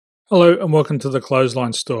Hello and welcome to the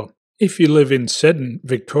Clothesline Store. If you live in Seddon,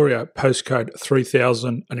 Victoria, postcode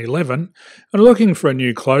 3011, and are looking for a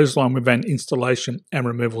new clothesline with an installation and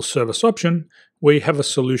removal service option, we have a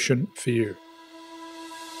solution for you.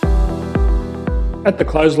 At the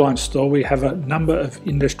Clothesline Store, we have a number of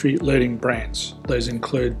industry-leading brands. These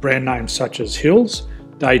include brand names such as Hills,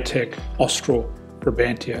 Daytech, Austral,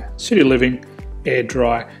 Brabantia, City Living, Air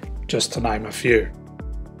Dry, just to name a few.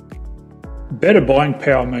 Better buying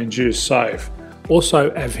power means you save.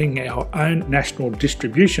 Also, having our own national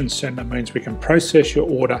distribution centre means we can process your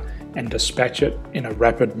order and dispatch it in a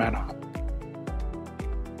rapid manner.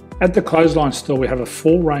 At the Clothesline Store, we have a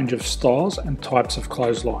full range of styles and types of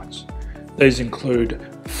clotheslines. These include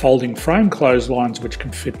folding frame clotheslines which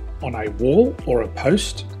can fit on a wall or a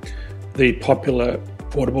post, the popular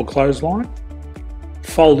portable clothesline,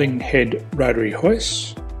 folding head rotary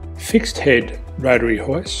hoists, fixed head rotary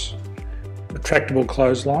hoists, retractable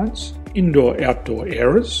clotheslines, indoor-outdoor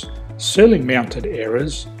airers, ceiling mounted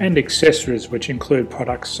airers, and accessories which include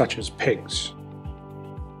products such as pegs.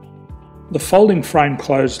 The folding frame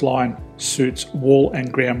clothesline suits wall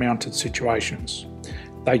and ground mounted situations.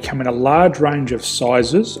 They come in a large range of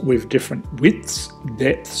sizes with different widths,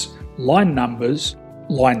 depths, line numbers,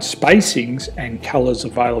 line spacings and colours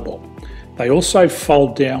available. They also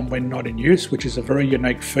fold down when not in use, which is a very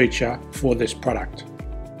unique feature for this product.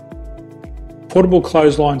 Portable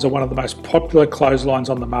clotheslines are one of the most popular clotheslines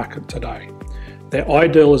on the market today. They're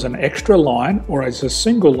ideal as an extra line or as a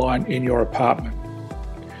single line in your apartment.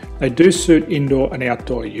 They do suit indoor and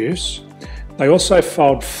outdoor use. They also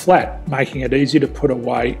fold flat, making it easy to put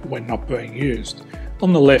away when not being used.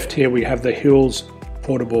 On the left here we have the Hills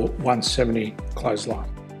Portable 170 clothesline.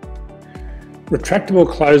 Retractable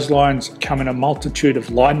clotheslines come in a multitude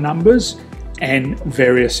of line numbers and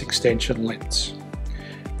various extension lengths.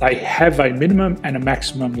 They have a minimum and a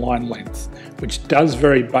maximum line length, which does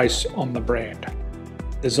vary based on the brand.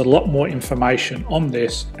 There's a lot more information on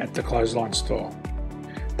this at the Clothesline Store.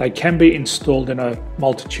 They can be installed in a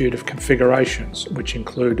multitude of configurations, which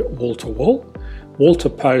include wall-to-wall,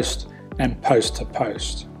 wall-to-post, and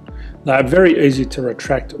post-to-post. They are very easy to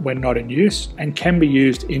retract when not in use and can be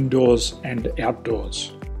used indoors and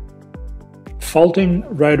outdoors. Folding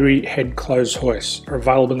rotary head clothes hoists are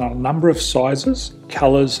available in a number of sizes,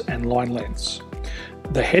 colours and line lengths.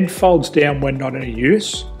 The head folds down when not in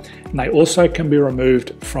use, and they also can be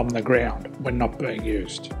removed from the ground when not being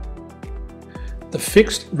used. The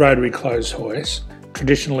fixed rotary clothes hoist,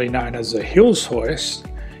 traditionally known as the Hills hoist,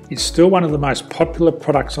 is still one of the most popular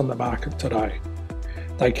products on the market today.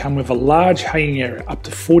 They come with a large hanging area up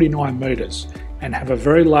to 49 metres and have a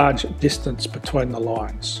very large distance between the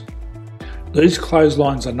lines. These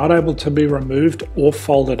clotheslines are not able to be removed or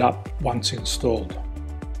folded up once installed.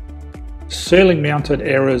 Ceiling mounted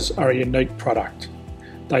airers are a unique product.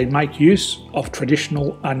 They make use of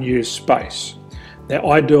traditional unused space. They're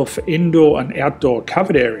ideal for indoor and outdoor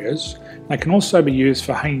covered areas. They can also be used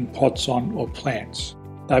for hanging pots on or plants.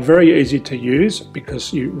 They're very easy to use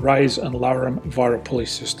because you raise and lower them via a pulley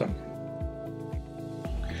system.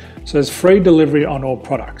 So there's free delivery on all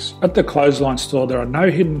products. At the Clothesline Store, there are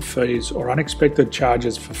no hidden fees or unexpected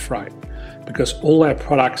charges for freight because all our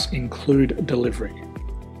products include delivery.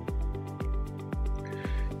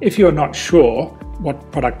 If you're not sure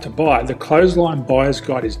what product to buy, the Clothesline Buyer's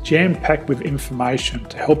Guide is jam-packed with information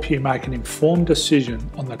to help you make an informed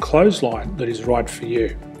decision on the clothesline that is right for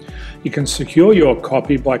you. You can secure your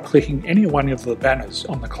copy by clicking any one of the banners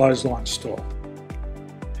on the Clothesline Store.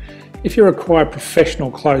 If you require professional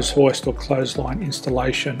clothes hoist or clothesline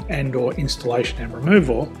installation and/or installation and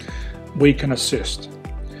removal, we can assist.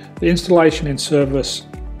 The installation and service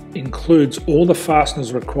includes all the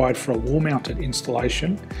fasteners required for a wall-mounted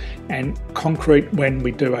installation and concrete when we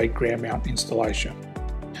do a ground mount installation.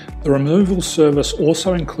 The removal service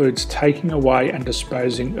also includes taking away and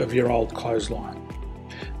disposing of your old clothesline.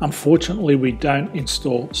 Unfortunately, we don't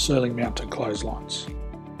install ceiling mounted clotheslines.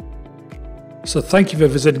 So thank you for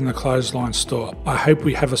visiting the Clothesline Store. I hope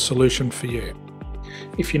we have a solution for you.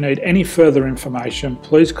 If you need any further information,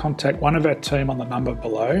 please contact one of our team on the number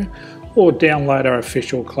below or download our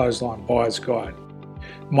official Clothesline Buyer's Guide.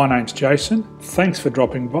 My name's Jason, thanks for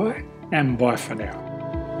dropping by and bye for now.